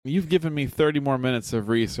You've given me 30 more minutes of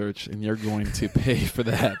research, and you're going to pay for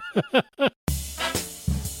that.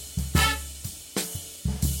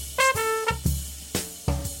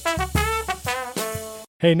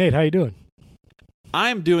 Hey, Nate, how you doing?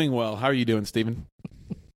 I'm doing well. How are you doing, Stephen?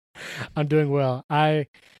 I'm doing well.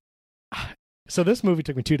 So this movie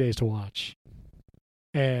took me 2 days to watch.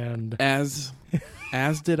 And As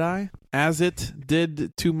did I. As it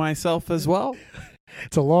did to myself as well.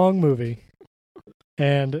 it's a long movie.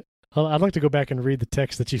 And I'd like to go back and read the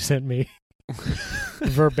text that you sent me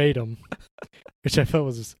verbatim, which I felt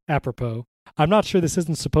was apropos. I'm not sure this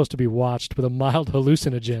isn't supposed to be watched with a mild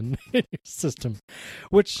hallucinogen in your system,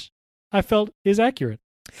 which I felt is accurate.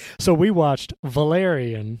 So we watched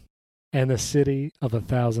Valerian and the City of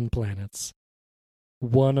 1,000 Planets.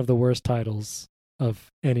 One of the worst titles of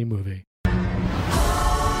any movie.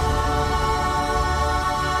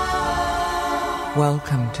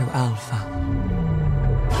 Welcome to Alpha.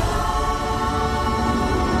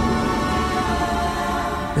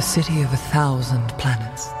 The city of 1,000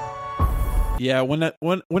 planets. Yeah, when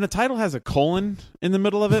a title has a colon in the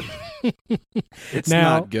middle of it, it's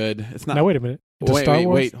Now- not good. It's not. Now, wait a minute. Does Wait, Star wait,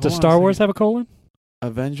 Wars, wait. Hold does on a Star Wars second. have a colon?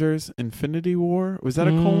 Avengers Infinity War? Was that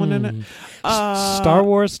a colon in it? Star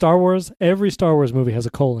Wars, every Star Wars movie has a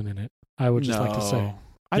colon in it, I would just like to say. No.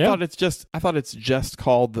 I Yeah. thought it's just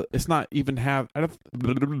called it's not even have I don't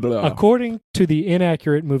According to the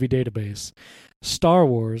inaccurate movie database, Star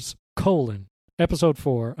Wars, Episode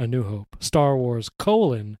 4, A New Hope. Star Wars,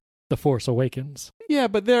 The Force Awakens. Yeah,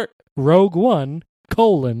 but they're Rogue One,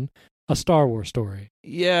 A Star Wars Story.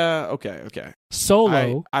 yeah, okay.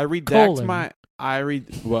 Solo. I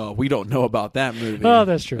read well, we don't know about that movie. Oh,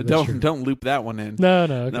 that's true. That's true. Don't loop that one in. No,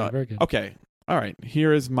 okay, No, very good. Okay. All right.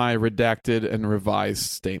 Here is my redacted and revised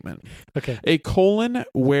statement. Okay. A colon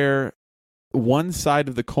where one side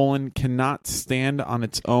of the colon cannot stand on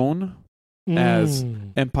its own, as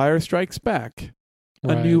Empire Strikes Back,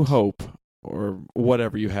 A New Right. Hope, or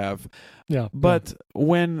whatever you have. Yeah. But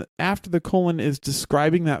when after the colon is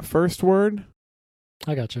describing that first word,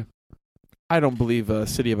 I got you. I don't believe a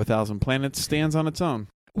City of 1,000 Planets stands on its own.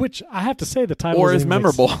 Which I have to say the title Or doesn't is even make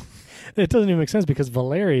memorable. It doesn't even make sense because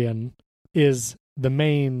Valerian is the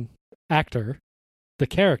main actor, the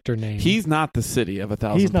character name. He's not the City of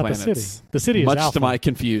 1,000 He's not Planets. the city. The city is Much Alpha. to my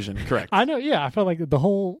confusion. Correct. I know, yeah. I felt like the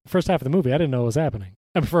whole first half of the movie, I didn't know what was happening.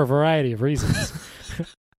 I mean, for a variety of reasons.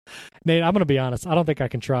 Nate, I'm going to be honest. I don't think I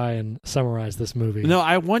can try and summarize this movie. No,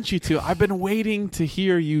 I want you to. I've been waiting to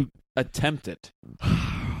hear you attempt it.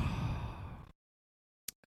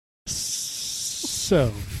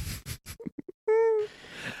 So,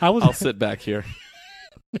 I'll sit back here,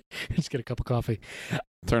 just get a cup of coffee.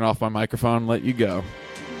 turn off my microphone, let you go.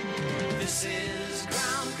 This is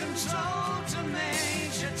ground control to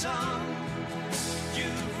Major Tom.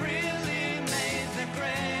 You've really made the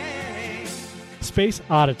grade. Space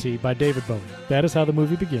Oddity by David Bowie. That is how the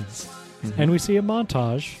movie begins. And we see a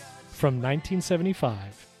montage from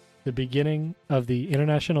 1975, the beginning of the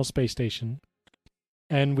International Space Station.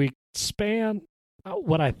 And we span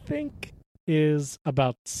what I think is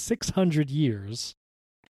about 600 years.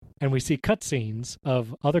 And we see cutscenes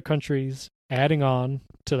of other countries adding on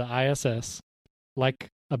to the ISS like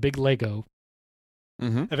a big Lego.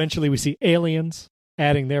 Mm-hmm. Eventually, we see aliens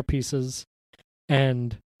adding their pieces,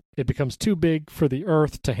 and it becomes too big for the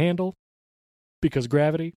Earth to handle because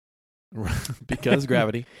gravity. Because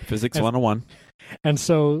gravity, physics 101. And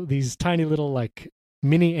so these tiny little like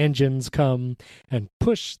mini engines come and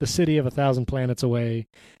push the City of 1,000 Planets away,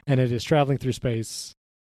 and it is traveling through space,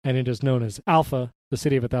 and it is known as Alpha, the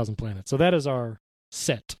City of 1,000 Planets. So that is our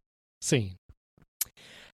set scene.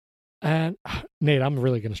 And Nate, I'm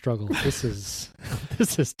really going to struggle. This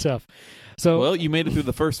is tough. So Well, you made it through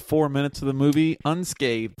the first 4 minutes of the movie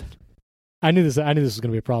unscathed. I knew this was going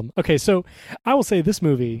to be a problem. Okay, so I will say this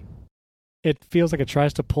movie, it feels like it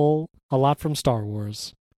tries to pull a lot from Star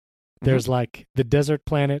Wars. There's like the desert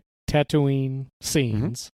planet Tatooine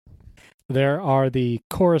scenes. There are the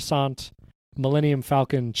Coruscant Millennium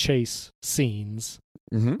Falcon chase scenes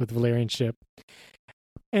with Valerian ship.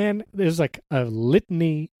 And there's like a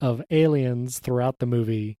litany of aliens throughout the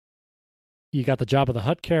movie. You got the Jabba the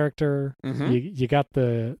Hutt character. You got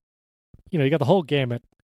the whole gamut.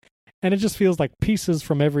 And it just feels like pieces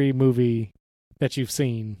from every movie that you've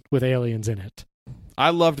seen with aliens in it. I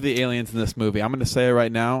loved the aliens in this movie. I'm going to say it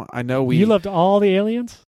right now. I know You loved all the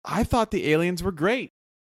aliens? I thought the aliens were great.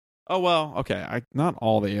 Oh, well, okay. Not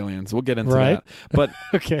all the aliens. We'll get into Right. that. But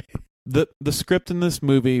Okay. the script in this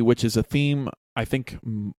movie, which is a theme, I think,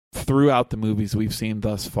 throughout the movies we've seen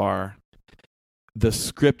thus far, the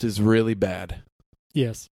script is really bad.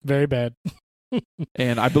 Yes, very bad.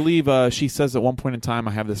 And I believe she says at one point in time,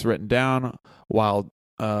 I have this written down, while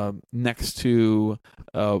next to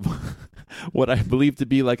what I believe to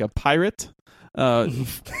be like a pirate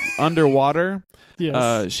underwater,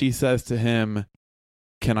 Yes. she says to him,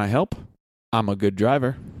 "Can I help? I'm a good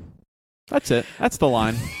driver." That's it. That's the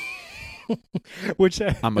line. Which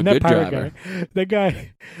I'm a and that good pirate driver. Guy, that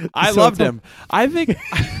guy. I so loved it's him. I think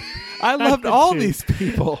I loved did all too. these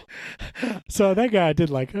people. So that guy I did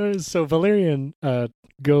like. So Valerian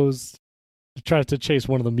tries to chase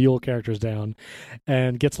one of the mule characters down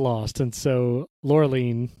and gets lost. And so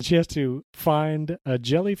Laureline, she has to find a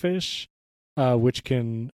jellyfish which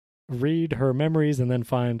can read her memories and then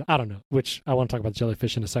find, I don't know, which I want to talk about the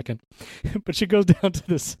jellyfish in a second. But she goes down to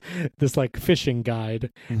this like fishing guide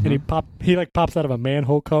and he like pops out of a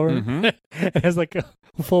manhole cover and has like a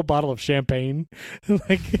full bottle of champagne.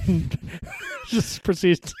 Like just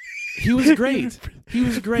proceeds He was great. He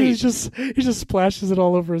was great. He just splashes it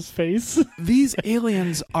all over his face. These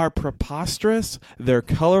aliens are preposterous. They're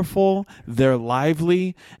colorful. They're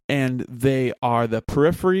lively, and they are the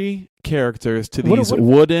periphery characters to these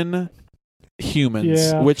wooden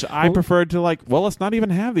humans, which I preferred to like. Well, let's not even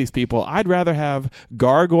have these people. I'd rather have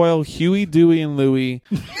Gargoyle, Huey, Dewey, and Louie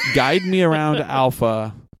guide me around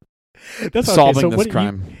Alpha, solving this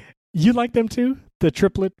crime. You like them too? The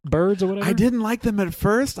triplet birds or whatever? I didn't like them at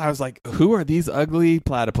first. I was like, who are these ugly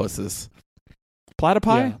platypuses?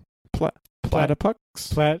 Platypi? Yeah.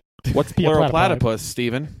 Platypux? What's Yeah, plural platypi. platypus,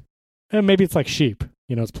 Stephen? And maybe it's like sheep.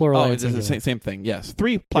 You know, it's plural. Oh, and it's the singular. same thing. Yes.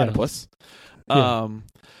 3 platypus. Yeah.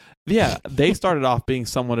 Yeah, they started off being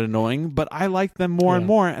somewhat annoying, but I like them more and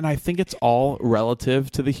more, and I think it's all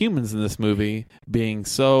relative to the humans in this movie being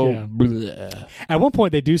so bleh. At one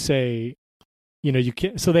point, they do say, you know, you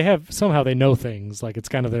can't. So they have somehow they know things, like it's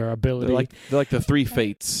kind of their ability. They're like the 3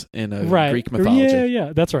 fates in a right. Greek mythology.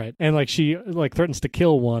 Yeah, that's right. And like she like threatens to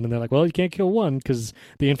kill one, and they're like, well, you can't kill one because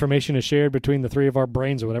the information is shared between the 3 of our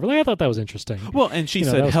brains or whatever. Like, I thought that was interesting. Well, and she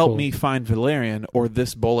said, "Help me find Valerian, or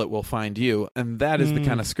this bullet will find you," and that is the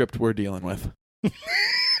kind of script we're dealing with.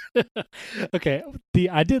 Okay,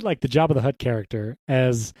 I did like the Jabba the Hutt character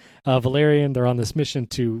as Valerian. They're on this mission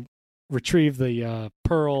to retrieve the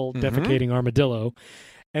pearl defecating armadillo,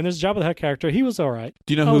 and there's Jabba the Hutt character. He was all right.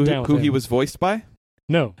 Do you know who he was voiced by?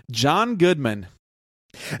 No, John Goodman.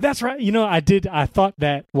 That's right. You know, I thought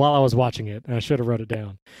that while I was watching it, and I should have wrote it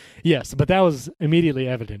down. Yes, but that was immediately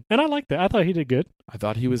evident, and I liked that. I thought he did good. I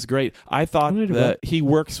thought he was great. I thought that he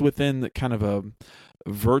works within the kind of a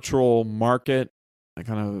virtual market, a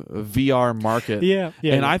kind of a VR market. Yeah.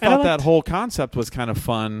 And I thought that whole concept was kind of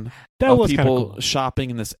fun. That was people kind of cool. Shopping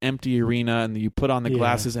in this empty arena, and you put on the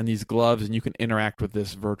glasses and these gloves, and you can interact with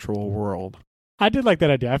this virtual world. I did like that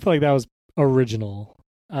idea. I feel like that was original.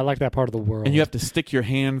 I like that part of the world. And you have to stick your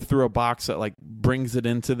hand through a box that like brings it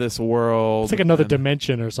into this world. It's like another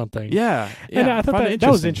dimension or something. Yeah. And I thought that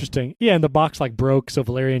was interesting. Yeah, and the box like broke, so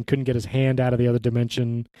Valerian couldn't get his hand out of the other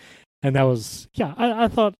dimension. And that was, I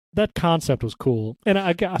thought that concept was cool. And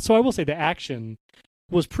so I will say the action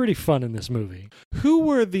was pretty fun in this movie. Who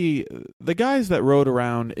were the guys that rode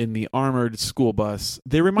around in the armored school bus?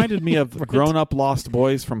 They reminded me of Right. grown-up Lost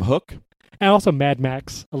Boys from Hook. And also Mad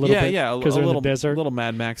Max a little bit. Yeah, because they're little in the desert. A little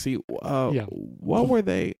Mad Maxy. Yeah. What were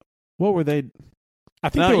they? I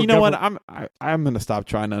think they were you know what? I'm going to stop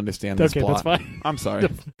trying to understand this plot. Okay, that's fine. I'm sorry.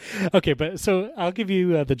 Okay, but so I'll give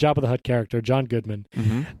you the Jabba the Hutt character, John Goodman.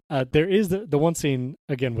 There is the one scene,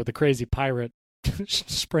 again, with the crazy pirate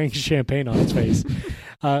spraying champagne on his face.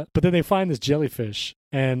 But then they find this jellyfish,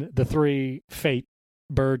 and the 3 fate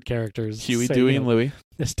bird characters, Huey, Dewey, and Louie.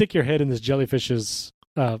 Stick your head in this jellyfish's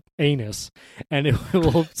anus, and it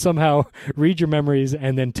will somehow read your memories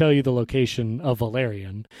and then tell you the location of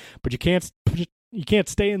Valerian. But you can't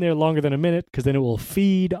stay in there longer than a minute because then it will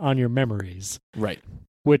feed on your memories. Right.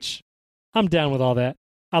 Which I'm down with all that.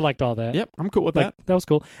 I liked all that. Yep, I'm cool with that. That was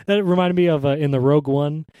cool. That reminded me of in the Rogue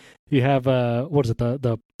One. You have what is it?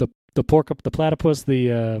 The platypus.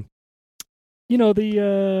 You know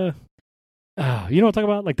what I'm talking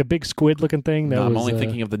about? Like the big squid-looking thing. That I'm only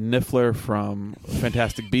thinking of the Niffler from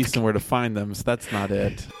Fantastic Beasts and Where to Find Them, so that's not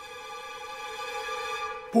it.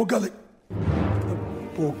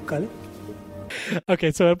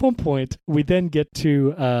 Okay, so at one point, we then get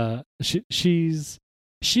to,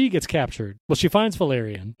 she gets captured. Well, she finds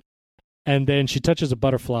Valerian, and then she touches a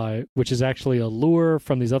butterfly, which is actually a lure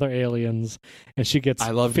from these other aliens, and she gets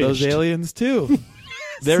I love fished. those aliens, too.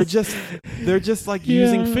 They're just like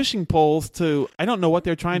using fishing poles to, I don't know what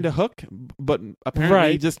they're trying to hook, but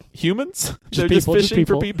apparently just humans. They're just fishing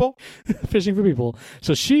for people. Fishing for people.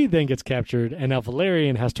 So she then gets captured, and now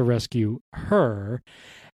Valerian has to rescue her.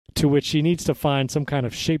 to which he needs to find some kind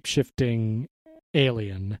of shape-shifting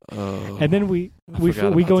alien. Oh, And then we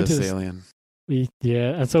forgot go about into this alien.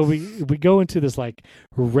 and so we go into this like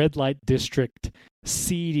red light district,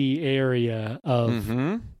 seedy area of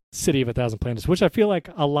Mm-hmm. City of a Thousand Planets, which I feel like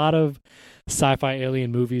a lot of sci-fi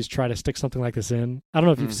alien movies try to stick something like this in. I don't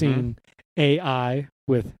know if you've seen AI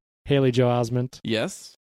with Haley Joel Osment,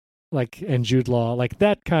 Yes. and Jude Law, like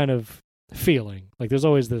that kind of feeling. Like there's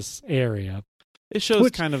always this area. It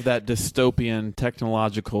shows kind of that dystopian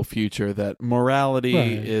technological future that morality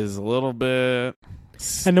is a little bit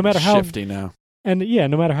and no matter shifty now. And yeah,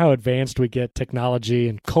 no matter how advanced we get technology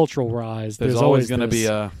and cultural rise, There's always going to be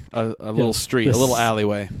a little street, a little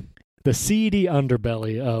alleyway. The seedy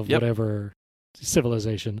underbelly of whatever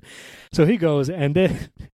civilization. So he goes, and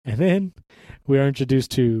then we are introduced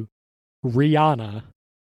to Rihanna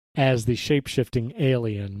as the shape-shifting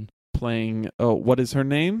alien. Playing, what is her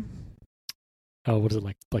name? Oh, what is it,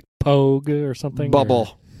 like Pogue or something?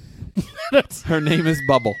 Bubble. Her name is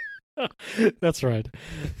Bubble. That's right.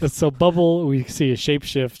 So Bubble, we see a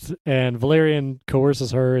shapeshift, and Valerian coerces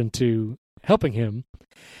her into helping him,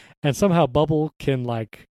 and somehow Bubble can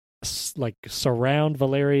like surround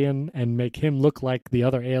Valerian and make him look like the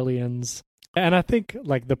other aliens. And I think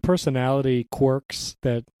like the personality quirks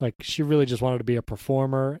that like she really just wanted to be a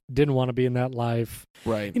performer, didn't want to be in that life.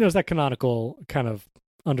 Right. It's that canonical kind of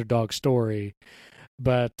underdog story,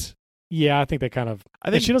 but. Yeah, I think they kind of.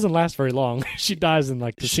 I think she doesn't last very long. She dies in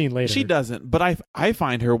like the scene later. She doesn't, but I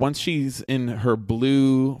find her once she's in her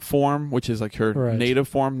blue form, which is like her native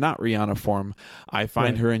form, not Rihanna form. I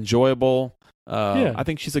find her enjoyable. I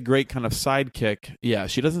think she's a great kind of sidekick. Yeah,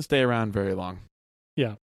 she doesn't stay around very long.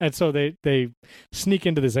 Yeah, and so they sneak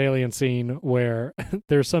into this alien scene where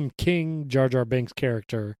there's some King Jar Jar Binks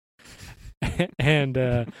character, and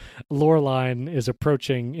Loreline is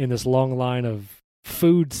approaching in this long line of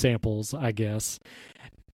food samples, I guess.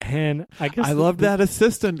 And I guess I love that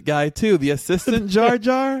assistant guy too. The assistant Jar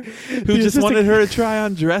Jar who just wanted her to try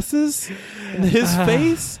on dresses. And his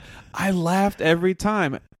face, I laughed every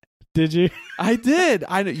time. Did you? I did.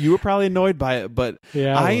 You were probably annoyed by it, but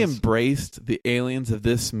I embraced the aliens of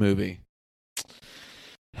this movie.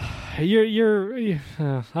 You're I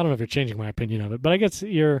don't know if you're changing my opinion of it, but I guess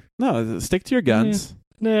you're no. Stick to your guns.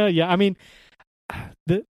 Yeah. I mean,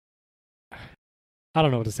 I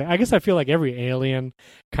don't know what to say. I guess I feel like every alien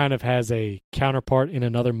kind of has a counterpart in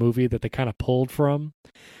another movie that they kind of pulled from.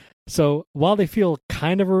 So while they feel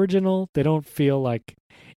kind of original, they don't feel like,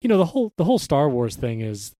 the whole Star Wars thing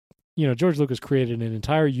is, George Lucas created an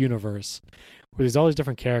entire universe where there's all these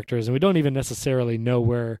different characters, and we don't even necessarily know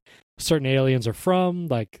where certain aliens are from,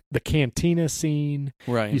 like the cantina scene.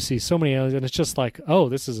 Right. You see so many aliens, and it's just like, oh,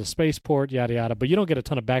 this is a spaceport, yada, yada. But you don't get a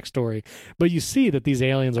ton of backstory. But you see that these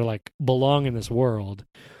aliens are like belong in this world.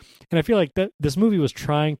 And I feel like that this movie was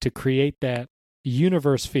trying to create that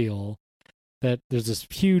universe feel that there's this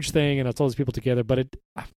huge thing and it's all these people together. But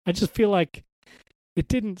I just feel like it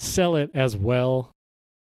didn't sell it as well.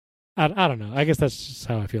 I don't know. I guess that's just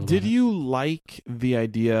how I feel. Did you like the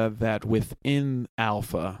idea that within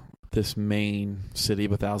Alpha, this main city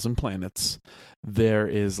of 1,000 planets, there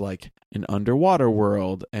is like an underwater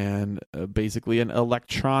world and basically an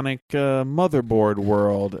electronic motherboard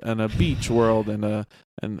world and a beach world and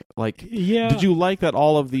like yeah. Did you like that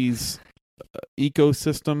all of these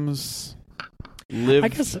ecosystems live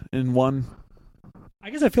in one? I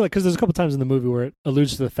guess I feel like because there's a couple times in the movie where it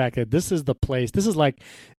alludes to the fact that this is the place, this is like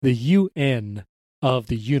the UN of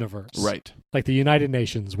the universe. Right. Like the United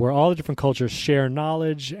Nations, where all the different cultures share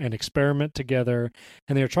knowledge and experiment together,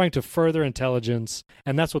 and they're trying to further intelligence,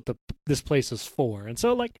 and that's what this place is for. And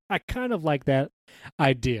so, like, I kind of like that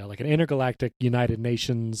idea, like an intergalactic United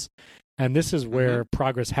Nations, and this is where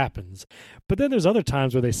progress happens. But then there's other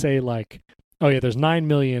times where they say, like, oh yeah, there's 9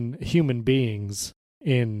 million human beings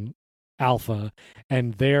in Alpha,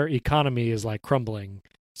 and their economy is like crumbling,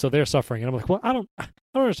 so they're suffering. And I'm like, well, I don't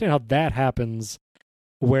understand how that happens,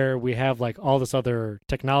 where we have like all this other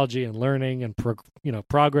technology and learning and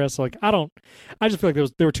progress. Like I just feel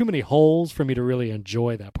like there were too many holes for me to really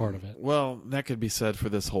enjoy that part of it. Well, that could be said for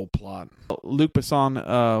this whole plot. Luc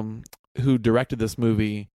Besson, who directed this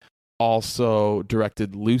movie, also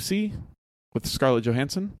directed Lucy with Scarlett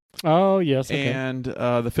Johansson. Oh yes, okay. And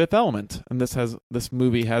The Fifth Element, and this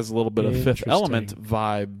movie has a little bit of Fifth Element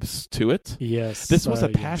vibes to it. Yes, this was a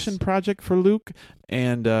passion project for Luke,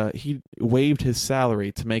 and he waived his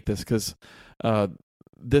salary to make this because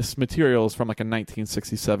this material is from like a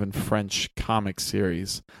 1967 French comic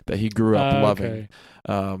series that he grew up loving.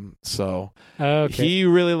 So he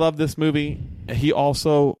really loved this movie. He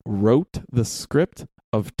also wrote the script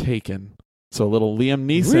of Taken, So a little Liam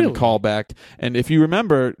Neeson Really? callback. And if you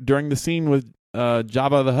remember, during the scene with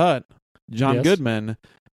Jabba the Hutt, John Yes. Goodman,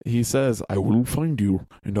 he says, "I will find you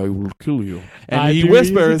and I will kill you." And I he do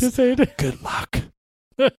whispers, easy to say it. "Good luck."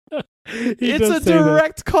 He It's does a say that.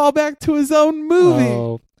 direct callback to his own movie.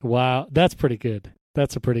 Oh, wow. That's pretty good.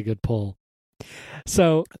 That's a pretty good pull.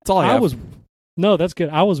 So That's all I have. No, that's good.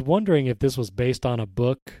 I was wondering if this was based on a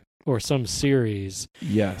book or some series,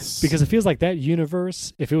 Yes. because it feels like that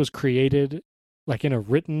universe, if it was created like in a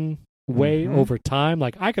written way Mhm. over time,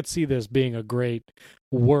 like I could see this being a great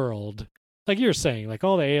world. Like you're saying, like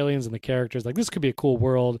all the aliens and the characters, like this could be a cool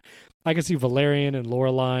world. I could see Valerian and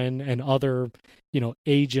Laureline and other,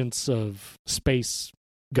 agents of space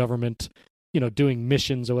government, doing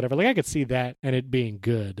missions or whatever. Like I could see that and it being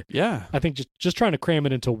good. Yeah. I think just trying to cram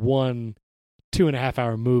it into one 2.5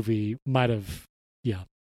 hour movie might have,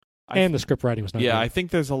 and the script writing was not Yeah, good. I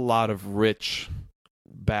think there's a lot of rich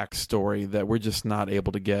backstory that we're just not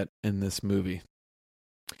able to get in this movie.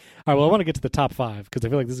 All right, well, I want to get to the top 5 because I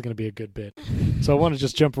feel like this is going to be a good bit. So I want to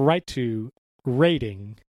just jump right to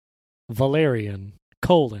rating Valerian,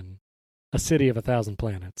 A City of 1,000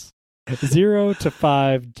 Planets. 0 to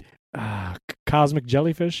 5 cosmic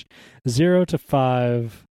jellyfish, 0 to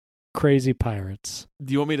 5 crazy pirates.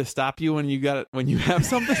 Do you want me to stop you when you have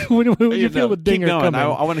something? when you No, feel the dinger keep going. coming.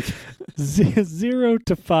 I want to. 0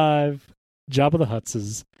 to 5 Jabba the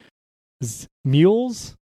Hutt's.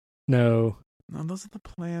 Mules? No. No, those are the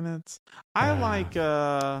planets. I like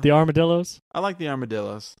The armadillos? I like the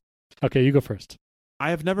armadillos. Okay, you go first.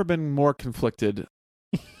 I have never been more conflicted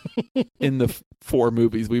in the 4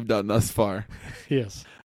 movies we've done thus far. Yes.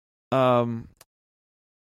 I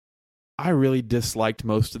really disliked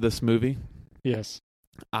most of this movie. Yes.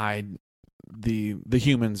 The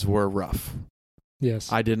humans were rough.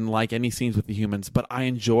 Yes. I didn't like any scenes with the humans, but I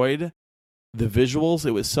enjoyed the visuals.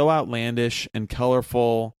 It was so outlandish and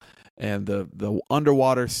colorful, and the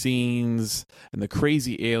underwater scenes and the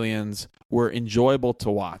crazy aliens were enjoyable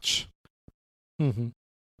to watch. Mm-hmm.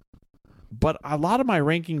 But a lot of my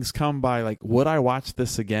rankings come by, like, would I watch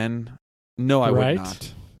this again? No, I Right. would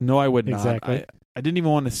not. No, I would Exactly. not. I didn't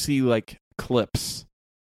even want to see, like, clips.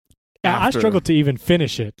 I after. struggled to even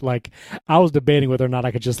finish it. Like, I was debating whether or not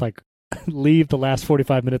I could just, like, leave the last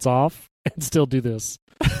 45 minutes off and still do this.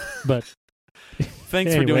 But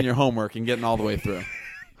Thanks for Anyway. doing your homework and getting all the way through.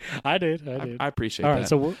 I did. I appreciate All that. right,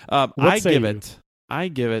 so what I say give you? it. I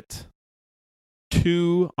give it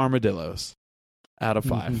 2 armadillos out of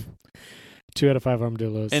 5. Mhm. 2 out of 5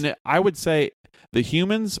 armadillos. And I would say the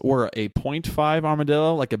humans were a 0.5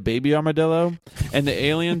 armadillo, like a baby armadillo, and the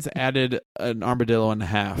aliens added an armadillo and a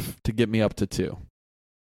half to get me up to 2.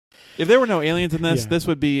 If there were no aliens in this, Yeah. this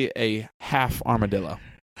would be a half armadillo.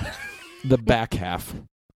 The back half.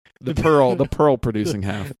 The pearl producing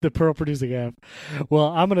half. The pearl producing half. Well,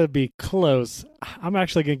 I'm going to be close. I'm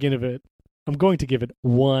actually going to give it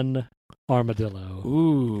 1 armadillo.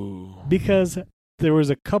 Ooh. Because there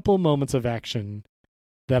was a couple moments of action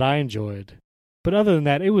that I enjoyed. But other than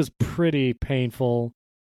that, it was pretty painful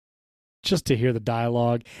just to hear the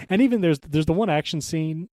dialogue. And even there's the one action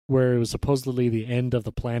scene where it was supposedly the end of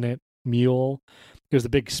the planet Mule. It was the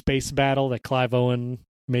big space battle that Clive Owen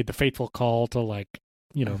made the fateful call to, like,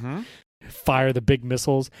 Mhm. fire the big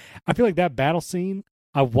missiles. I feel like that battle scene,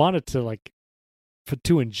 I wanted to, like,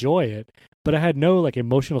 to enjoy it, but I had no, like,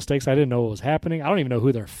 emotional stakes. I didn't know what was happening. I don't even know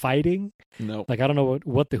who they're fighting. No. Like, I don't know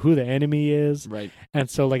who the enemy is. Right. And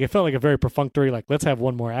so, like, it felt like a very perfunctory, like, let's have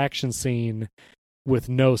one more action scene with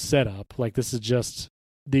no setup. Like, this is just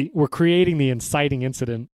we're creating the inciting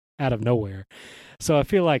incident out of nowhere. So I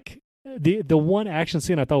feel like the one action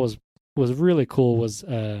scene I thought was really cool was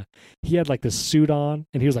he had, like, this suit on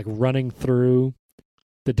and he was, like, running through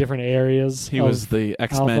the different areas. He was the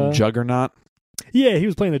X-Men Alpha. Juggernaut. Yeah, he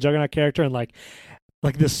was playing the Juggernaut character, and like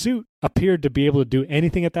the suit appeared to be able to do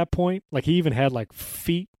anything at that point. Like, he even had, like,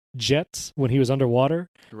 feet jets when he was underwater.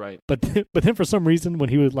 Right. But then for some reason, when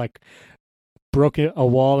he was, like, broke a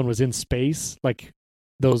wall and was in space, like,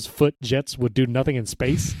 those foot jets would do nothing in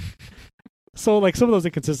space. So, like, some of those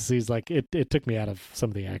inconsistencies, like, it took me out of some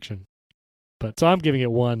of the action. But so I'm giving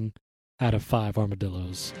it 1 out of 5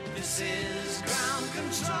 armadillos. This is ground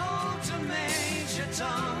control to Major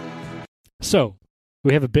Tom. So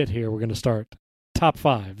we have a bit here. We're going to start top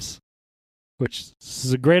 5s, which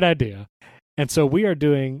is a great idea. And so we are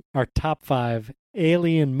doing our top 5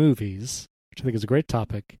 alien movies, which I think is a great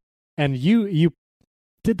topic. And you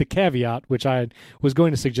did the caveat, which I was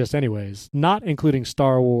going to suggest anyways, not including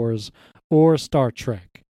Star Wars or Star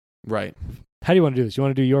Trek. Right. How do you want to do this? You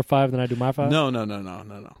want to do your 5, then I do my 5? No.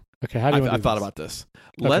 Okay, how do you want to do I've thought this? about this.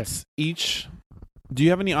 Okay. Let's each Do you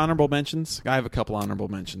have any honorable mentions? I have a couple honorable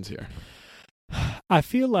mentions here. I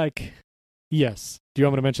feel like, yes. Do you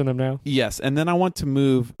want me to mention them now? Yes, and then I want to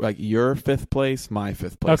move like your fifth place, my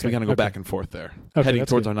fifth place. Okay, We're going to go okay. back and forth there, Okay, heading that's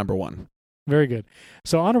towards good. our number one. Very good.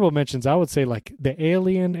 So honorable mentions, I would say like the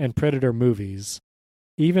Alien and Predator movies,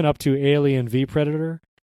 even up to Alien v Predator.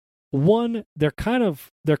 One, they're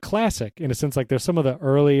classic in a sense. Like they're some of the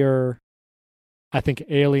earlier, I think,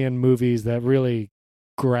 Alien movies that really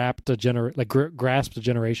grasped a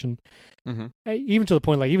generation. Mm-hmm. Even to the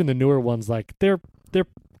point, like even the newer ones, like they're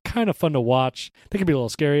kind of fun to watch. They can be a little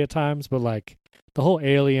scary at times, but like the whole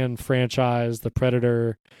Alien franchise, the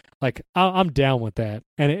Predator, like I'm down with that.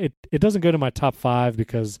 And it doesn't go to my top 5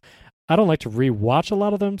 because I don't like to rewatch a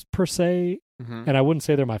lot of them per se, and I wouldn't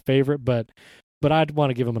say they're my favorite, but I'd want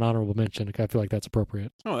to give them an honorable mention because I feel like that's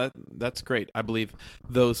appropriate. Oh, that's great. I believe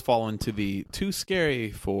those fall into the too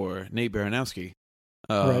scary for Nate Baranowski.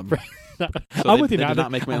 Right. So I'm they, with you they now. did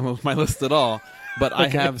not make my list at all. But I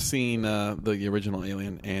Okay. have seen the original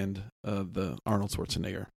Alien and the Arnold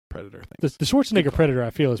Schwarzenegger Predator thing. The Schwarzenegger Predator, I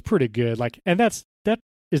feel, is pretty good. Like, and that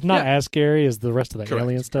is not as scary as the rest of the Correct,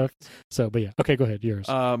 Alien stuff. So, but yeah. Okay, go ahead. Yours.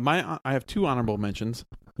 I have 2 honorable mentions.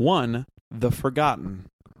 One, The Forgotten.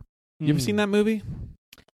 You ever seen that movie?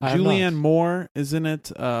 I have Julianne not. Moore is in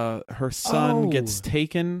it. Her son gets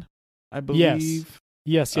taken, I believe.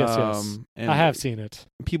 Yes. And I have seen it.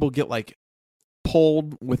 people get like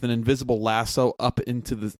pulled with an invisible lasso up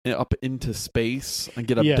into space and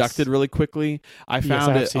get Yes. abducted really quickly. I Yes,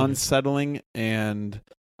 found I have it seen it. unsettling, and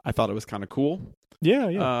I thought it was kind of cool.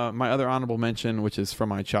 Yeah. My other honorable mention, which is from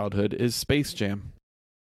my childhood, is Space Jam.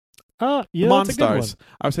 Yeah, The that's a good one. Monstars.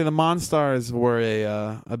 I would say the Monstars were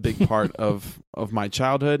a big part of my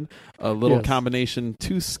childhood. A little Yes. combination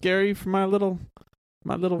too scary for my little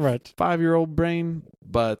Right. 5-year-old brain,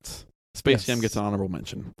 but Space Yes. Jam gets an honorable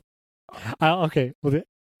mention. Okay. Well,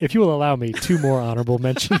 if you will allow me, 2 more honorable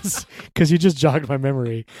mentions because you just jogged my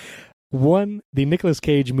memory. One, the Nicolas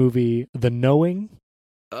Cage movie, The Knowing.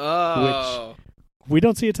 Oh, We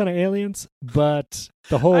don't see a ton of aliens, but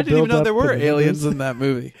the whole I didn't even know build-up there were and aliens in that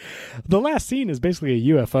movie. The last scene is basically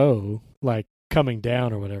a UFO, like coming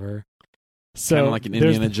down or whatever. So Kind of like an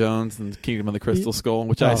there's Indiana Jones and Kingdom of the Crystal Skull,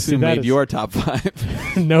 which I Oh, see, assume that made is- your top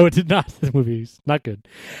 5. no, it did not. The movie's not good.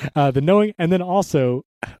 The Knowing, and then also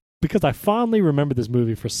because I fondly remember this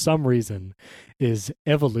movie for some reason, is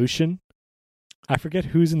Evolution. I forget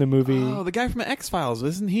who's in the movie. Oh, the guy from X-Files,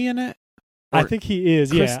 isn't he in it? I Or think he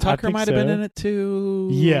is. Chris yeah, Tucker I think might have been so. in it too.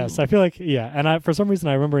 Yes, I feel like and for some reason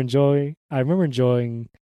I remember enjoying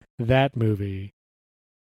that movie.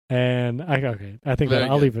 And I think Very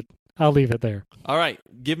I'll good. leave it there. All right,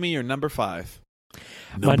 give me your number 5.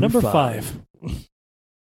 My number 5.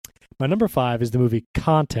 My number 5 is the movie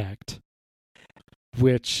Contact,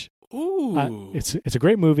 which Ooh. it's a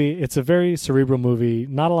great movie. It's a very cerebral movie.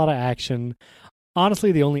 Not a lot of action.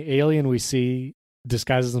 Honestly, the only alien we see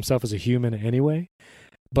disguises himself as a human anyway.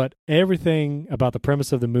 But everything about the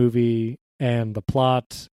premise of the movie and the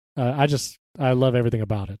plot, I love everything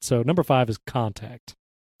about it. So number 5 is Contact.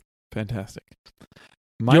 Fantastic.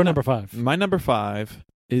 Your number 5. My number 5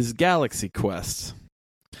 is Galaxy Quest.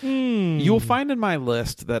 Hmm. You'll find in my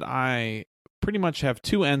list that I pretty much have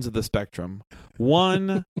 2 ends of the spectrum.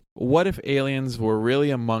 One, what if aliens were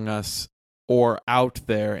really among us or out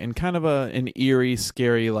there in kind of an eerie,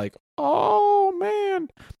 scary, like, oh man.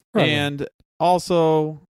 Right. And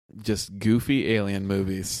also just goofy alien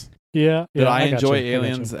movies. Yeah. That I got enjoy you.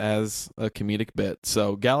 aliens as a comedic bit.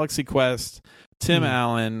 So Galaxy Quest, Tim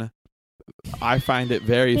Allen, I find it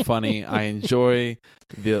very funny. I enjoy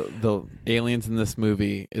the aliens in this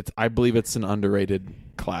movie. I believe it's an underrated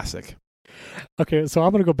classic. Okay, so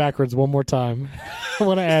I'm going to go backwards one more time. I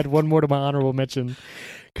want to add one more to my honorable mention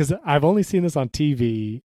because I've only seen this on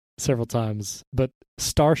TV several times, but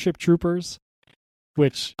Starship Troopers,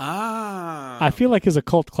 which I feel like is a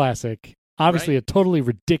cult classic. Obviously, a totally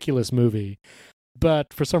ridiculous movie,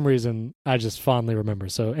 but for some reason, I just fondly remember.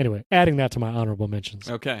 So anyway, adding that to my honorable mentions.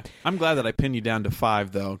 Okay. I'm glad that I pinned you down to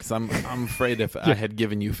 5, though, because I'm afraid if I had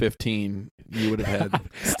given you 15, you would have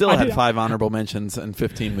had 5 honorable mentions and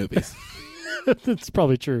 15 movies. That's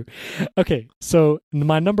probably true. Okay, so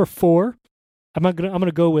my number 4, I'm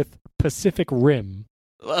gonna go with Pacific Rim.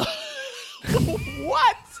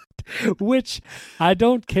 What? Which I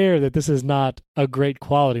don't care that this is not a great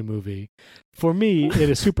quality movie. For me, it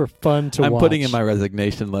is super fun to watch. I'm putting in my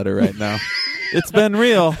resignation letter right now. It's been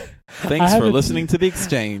real. Thanks for listening to The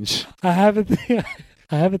Exchange. I have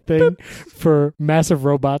a thing for massive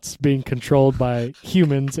robots being controlled by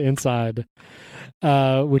humans inside.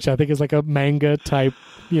 which I think is like a manga type,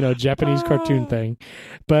 Japanese cartoon thing.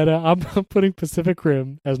 But I'm putting Pacific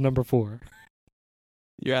Rim as number 4.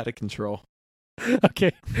 You're out of control.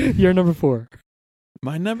 Okay, you're number 4.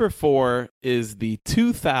 My number 4 is the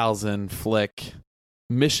 2000 flick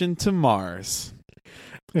Mission to Mars.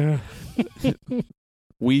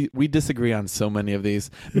 We disagree on so many of these.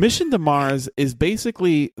 Mission to Mars is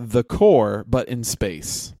basically the core, but in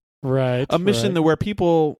space. Right. A mission where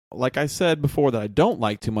people, like I said before, that I don't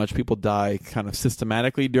like too much, people die kind of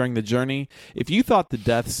systematically during the journey. If you thought the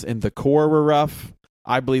deaths in the core were rough,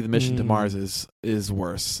 I believe the Mission to Mars is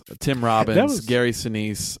worse. Tim Robbins, Gary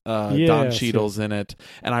Sinise, Don Cheadle's in it,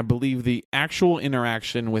 and I believe the actual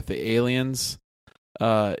interaction with the aliens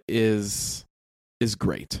is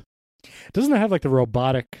great. Doesn't it have like the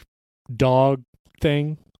robotic dog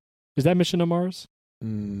thing? Is that Mission to Mars?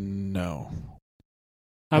 No.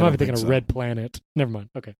 I might be thinking of Red Planet. Never mind.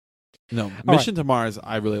 Okay. No, Mission to Mars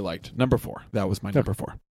I really liked. Number 4. That was my number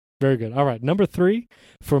 4. Very good. All right. Number 3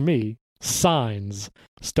 for me, Signs,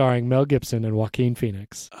 starring Mel Gibson and Joaquin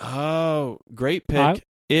Phoenix. Oh, great pick.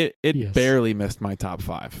 It barely missed my top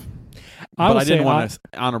 5. But I didn't want to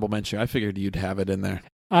honorable mention. I figured you'd have it in there.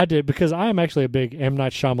 I did, because I am actually a big M.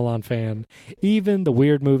 Night Shyamalan fan. Even the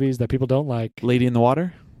weird movies that people don't like. Lady in the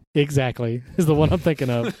Water? Exactly. Is the one I'm thinking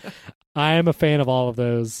of. I am a fan of all of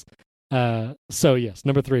those. So, yes,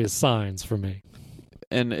 number 3 is Signs for me.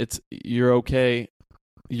 And you're okay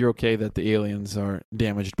that the aliens are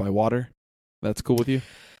damaged by water? That's cool with you?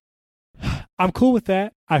 I'm cool with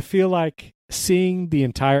that. I feel like seeing the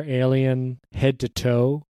entire alien head to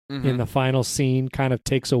toe in the final scene kind of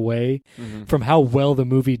takes away from how well the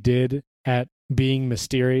movie did at being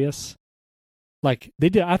mysterious. Like they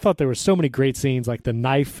did, I thought there were so many great scenes, like the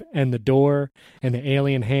knife and the door and the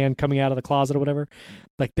alien hand coming out of the closet or whatever.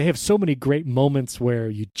 Like they have so many great moments where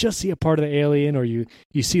you just see a part of the alien or you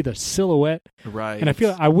see the silhouette. Right. And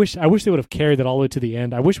I wish they would have carried that all the way to the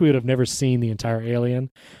end. I wish we would have never seen the entire alien.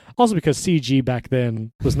 Also because CG back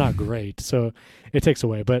then was not great, so it takes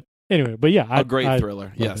away. But anyway, a great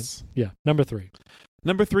thriller. Yes. Yeah. Number 3.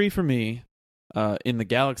 Number 3 for me, in the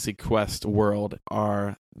Galaxy Quest world,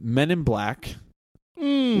 are Men in Black.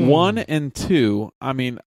 1 and 2. I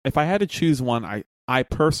mean, if I had to choose one, I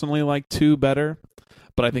personally like 2 better,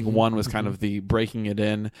 but I think 1 was kind of the breaking it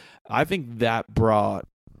in. I think that brought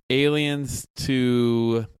aliens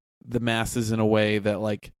to the masses in a way that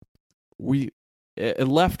like it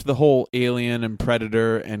left the whole alien and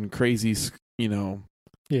predator and crazy,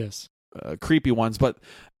 yes, creepy ones, but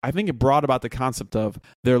I think it brought about the concept of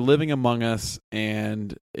they're living among us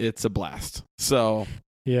and it's a blast. So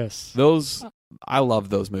yes, I love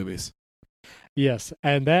those movies. Yes,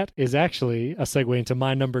 and that is actually a segue into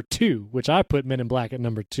my number 2, which I put Men in Black at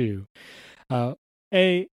number 2.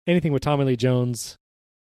 Anything with Tommy Lee Jones,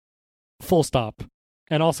 full stop.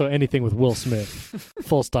 And also anything with Will Smith,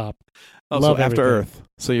 full stop. Love After Earth.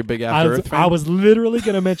 So you're big After Earth fan? I was literally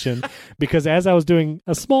going to mention, because as I was doing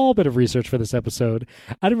a small bit of research for this episode,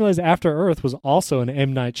 I didn't realize After Earth was also an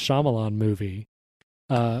M. Night Shyamalan movie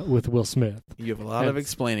with Will Smith. You have a lot of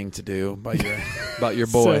explaining to do about your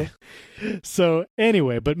boy. So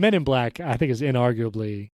anyway, but Men in Black, I think, is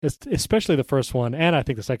inarguably, especially the first one, and I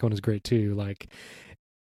think the second one is great too. Like,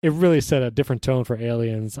 it really set a different tone for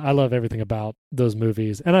aliens. I love everything about those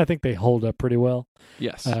movies, and I think they hold up pretty well.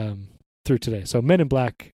 Yes. Through today. So Men in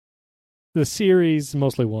Black, the series,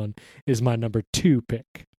 mostly one, is my number 2 pick.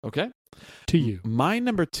 Okay. To you. My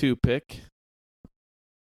number 2 pick,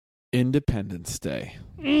 Independence Day.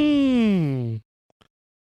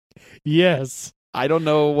 Yes. I don't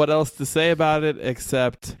know what else to say about it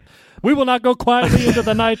except... We will not go quietly into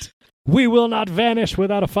the night. We will not vanish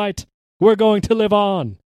without a fight. We're going to live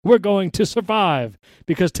on. We're going to survive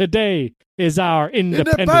because today is our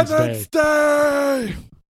Independence Day.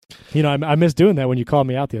 You know, I missed doing that when you called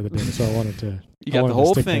me out the other day, so I wanted to. You got the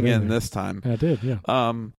whole thing in this time. I did,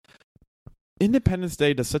 yeah. Independence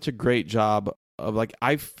Day does such a great job of, like,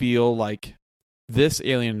 I feel like this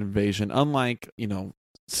alien invasion, unlike,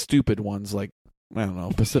 stupid ones like, I don't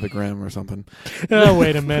know, Pacific Rim or something. Oh,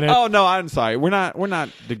 wait a minute. Oh no, I'm sorry. We're not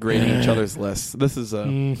degrading each other's lists. This is a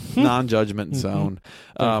non-judgment zone.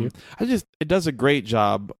 It does a great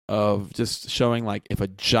job of just showing, like, if a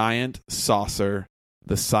giant saucer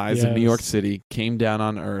the size of New York City came down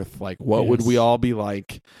on Earth, like, what would we all be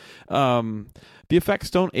like? The effects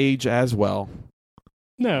don't age as well.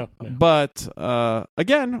 No. But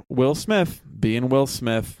again, Will Smith being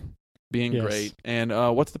great. And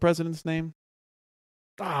what's the president's name?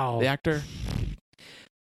 Oh, the actor.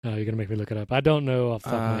 Oh, you're gonna make me look it up. I don't know off the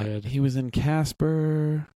top of my head. He was in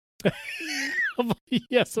Casper.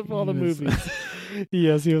 Yes, of all the movies.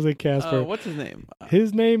 Yes, he was in Casper. What's his name?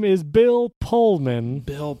 His name is Bill Pullman.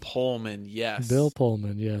 Bill Pullman, yes. Bill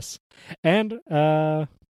Pullman, yes. And, what's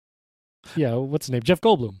his name? Jeff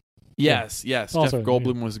Goldblum. Yes. Also, Jeff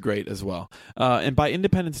Goldblum was great as well. And by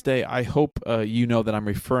Independence Day, I hope you know that I'm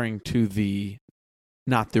referring to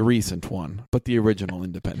not the recent one, but the original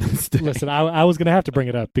Independence Day. Listen, I was going to have to bring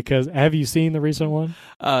it up because have you seen the recent one?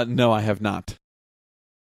 No, I have not.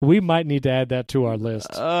 We might need to add that to our list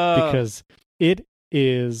because it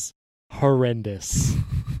is horrendous.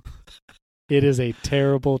 It is a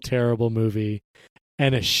terrible, terrible movie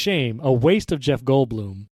and a shame, a waste of Jeff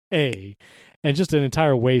Goldblum, and just an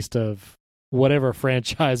entire waste of whatever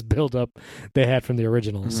franchise build-up they had from the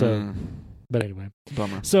original. So, but anyway.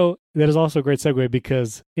 Bummer. So that is also a great segue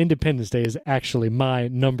because Independence Day is actually my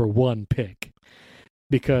number one pick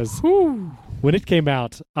because when it came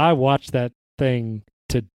out, I watched that thing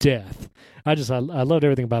to death. I loved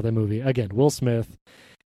everything about that movie. Again, Will Smith,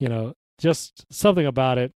 just something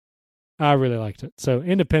about it. I really liked it. So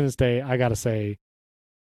Independence Day, I got to say,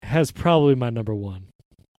 has probably my number one.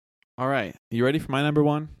 All right. You ready for my number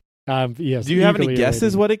one? Yes. Do you have any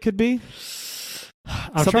guesses what it could be?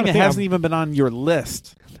 Something that hasn't even been on your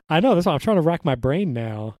list. I know. That's why I'm trying to rack my brain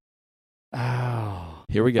now. Oh.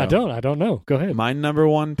 Here we go. I don't know. Go ahead. My number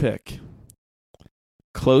one pick.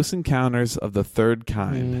 Close Encounters of the Third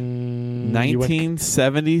Kind.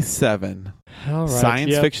 1977. All right.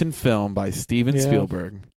 Science fiction film by Steven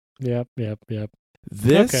Spielberg. Yep.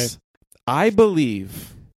 This, I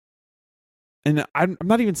believe, and I'm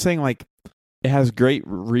not even saying like it has great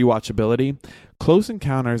rewatchability. Close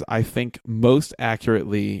Encounters, I think, most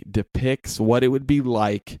accurately depicts what it would be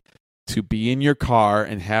like to be in your car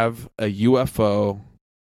and have a UFO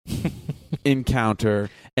encounter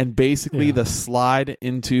and basically the slide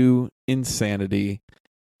into insanity.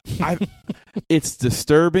 It's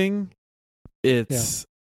disturbing. It's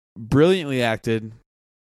brilliantly acted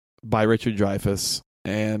by Richard Dreyfuss,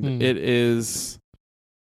 and it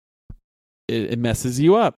messes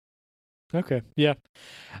you up. Okay, yeah,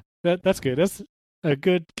 that's good. That's a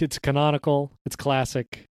good. It's canonical. It's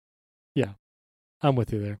classic. Yeah, I'm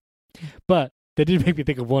with you there. But that did make me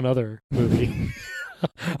think of one other movie.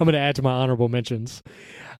 I'm going to add to my honorable mentions.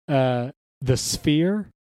 The Sphere.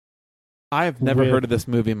 I've never heard of this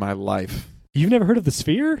movie in my life. You've never heard of The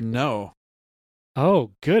Sphere? No.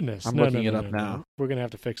 Oh, goodness. I'm looking it up now. We're going to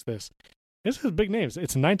have to fix this. This has big names.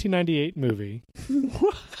 It's a 1998 movie.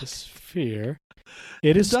 The Sphere.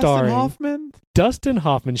 It is starring Dustin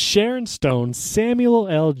Hoffman, Sharon Stone, Samuel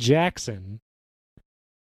L. Jackson.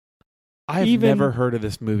 I've never heard of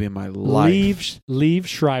this movie in my life. Liev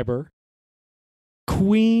Schreiber,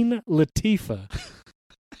 Queen Latifah.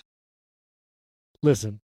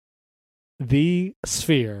 Listen, The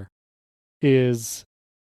Sphere is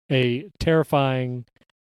a terrifying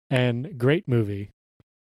and great movie.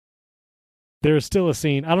 There is still a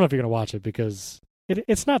scene. I don't know if you're going to watch it because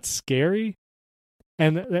it's not scary.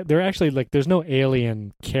 And they're actually there's no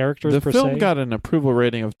alien characters per se. The film got an approval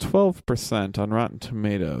rating of 12% on Rotten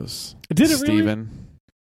Tomatoes. Did it really? Steven,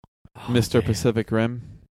 Mr. Pacific Rim.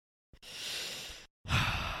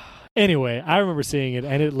 Anyway, I remember seeing it,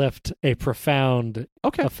 and it left a profound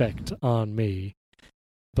effect on me.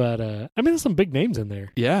 But there's some big names in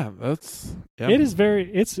there. Yeah, it is very.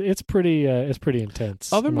 It's pretty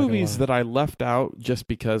intense. Other movies that I left out just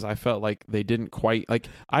because I felt like they didn't quite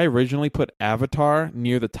I originally put Avatar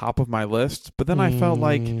near the top of my list, but then I felt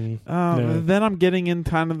like then I'm getting in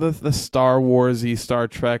kind of the Star Wars-y, Star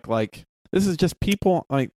Trek. Like this is just people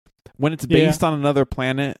when it's based on another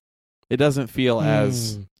planet, it doesn't feel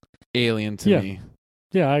as alien to me.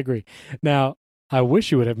 Yeah, I agree. Now I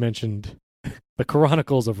wish you would have mentioned The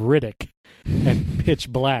Chronicles of Riddick and Pitch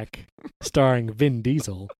Black, starring Vin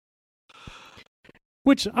Diesel.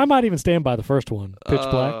 Which I might even stand by the first one, Pitch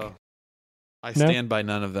Black. I stand by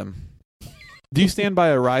none of them. Do you stand by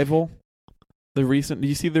Arrival? Do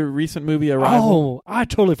you see the recent movie Arrival? Oh, I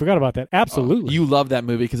totally forgot about that. Absolutely. You love that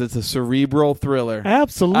movie because it's a cerebral thriller.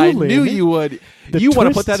 Absolutely. I knew you would. You want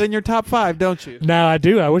to put that in your top 5, don't you? No, I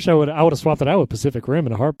do. I wish I would have swapped it out with Pacific Rim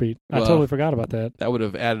in a heartbeat. I totally forgot about that. That would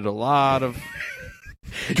have added a lot of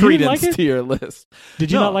credence to your list. Did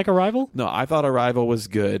you not like Arrival? No, I thought Arrival was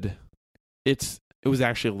good. It was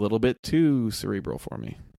actually a little bit too cerebral for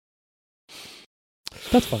me.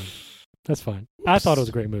 That's fine. I thought it was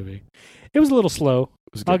a great movie. It was a little slow.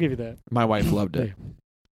 I'll give you that. My wife loved it.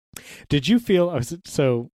 Did you feel,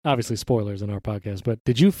 so obviously spoilers in our podcast, but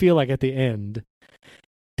did you feel like at the end,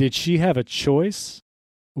 did she have a choice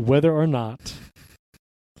whether or not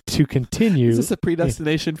to continue. Is this a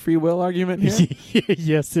predestination free will argument here?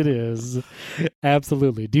 Yes, it is.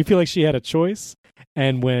 Absolutely. Do you feel like she had a choice?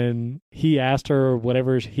 And when he asked her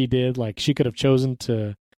whatever he did, like she could have chosen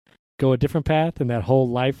to go a different path and that whole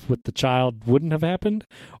life with the child wouldn't have happened?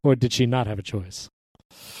 Or did she not have a choice?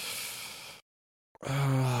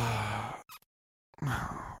 I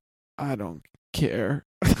don't care.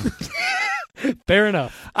 Fair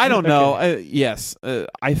enough. I don't know. Yes,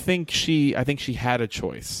 I think she had a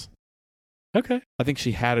choice. Okay. I think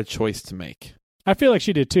she had a choice to make. I feel like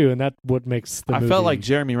she did too, and that what makes the movie. I felt like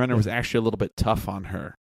Jeremy Renner was actually a little bit tough on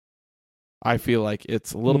her. I feel like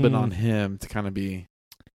it's a little bit on him to kind of be.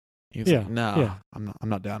 He's like, no, I'm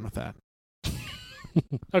not down with that.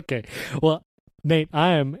 Okay, well, Nate,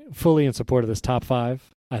 I am fully in support of this top 5.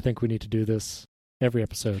 I think we need to do this every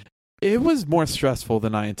episode. It was more stressful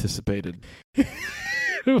than I anticipated.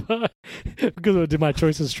 Because did my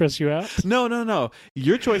choices stress you out? No.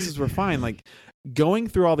 Your choices were fine. Like going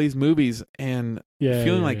through all these movies and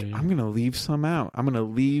feeling like I'm going to leave some out. I'm going to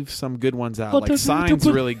leave some good ones out. Well, like Signs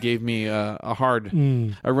really gave me a hard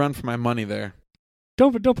a run for my money there.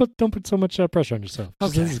 Don't put so much pressure on yourself.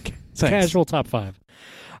 Okay. This is casual top 5.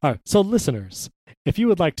 All right. So listeners, if you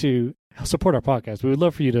would like to support our podcast, we would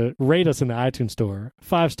love for you to rate us in the iTunes store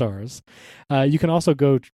 5 stars. You can also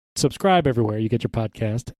go subscribe everywhere you get your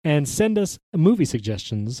podcast and send us movie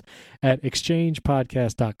suggestions at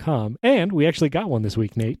exchangepodcast.com. And we actually got one this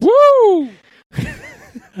week, Nate. Woo!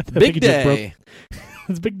 Big day.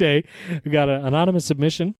 It's a big day. We got an anonymous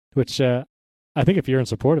submission, which I think if you're in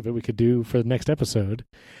support of it, we could do for the next episode.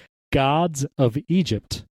 Gods of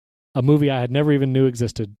Egypt, a movie I had never even knew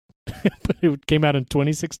existed. But it came out in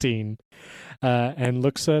 2016 and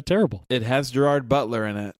looks terrible. It has Gerard Butler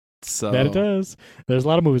in it. So that it does. There's a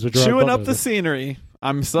lot of movies with Gerard chewing Butler. Up the scenery.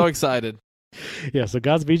 I'm so excited. Yeah, so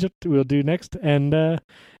Gods of Egypt we'll do next. And that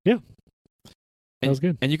was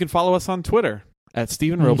good. And you can follow us on Twitter at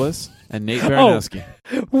Steven Robles and Nate Baranowski.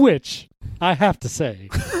 Which, I have to say,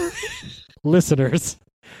 listeners,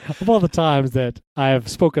 of all the times that I have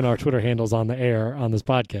spoken our Twitter handles on the air on this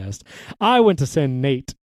podcast, I went to send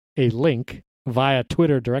Nate a link via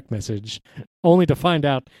Twitter direct message, only to find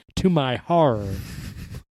out, to my horror,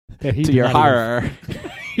 that he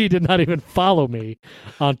he did not even follow me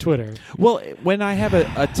on Twitter. Well, when I have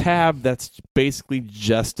a tab that's basically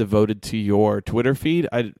just devoted to your Twitter feed,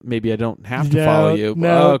 I don't have to follow you.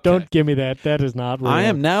 No, okay. Don't give me that. That is not real. I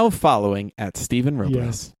am now following at Steven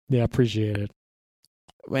Robles. Yeah, appreciate it.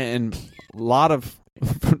 And a lot of,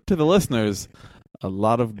 to the listeners, a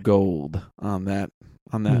lot of gold on that.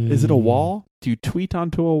 Is it a wall? Do you tweet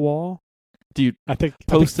onto a wall? Do you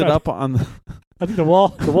post it up on the... I think the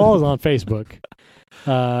wall is on Facebook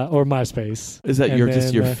or MySpace. Is that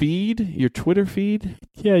your feed, your Twitter feed?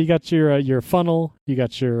 Yeah, you got your funnel, you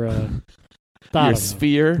got your your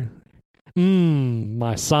sphere.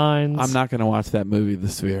 My signs. I'm not going to watch that movie, The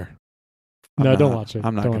Sphere. Don't watch it.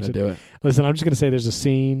 I'm not going to do it. Listen, I'm just going to say there's a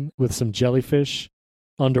scene with some jellyfish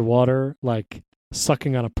underwater, like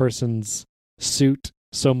sucking on a person's suit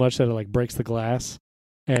so much that it like breaks the glass,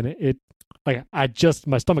 and it like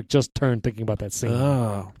my stomach just turned thinking about that scene.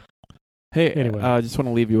 Oh, hey, anyway, I just want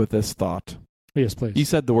to leave you with this thought. Yes, please. You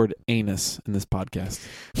said the word anus in this podcast.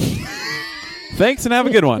 Thanks, and have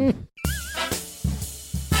a good one.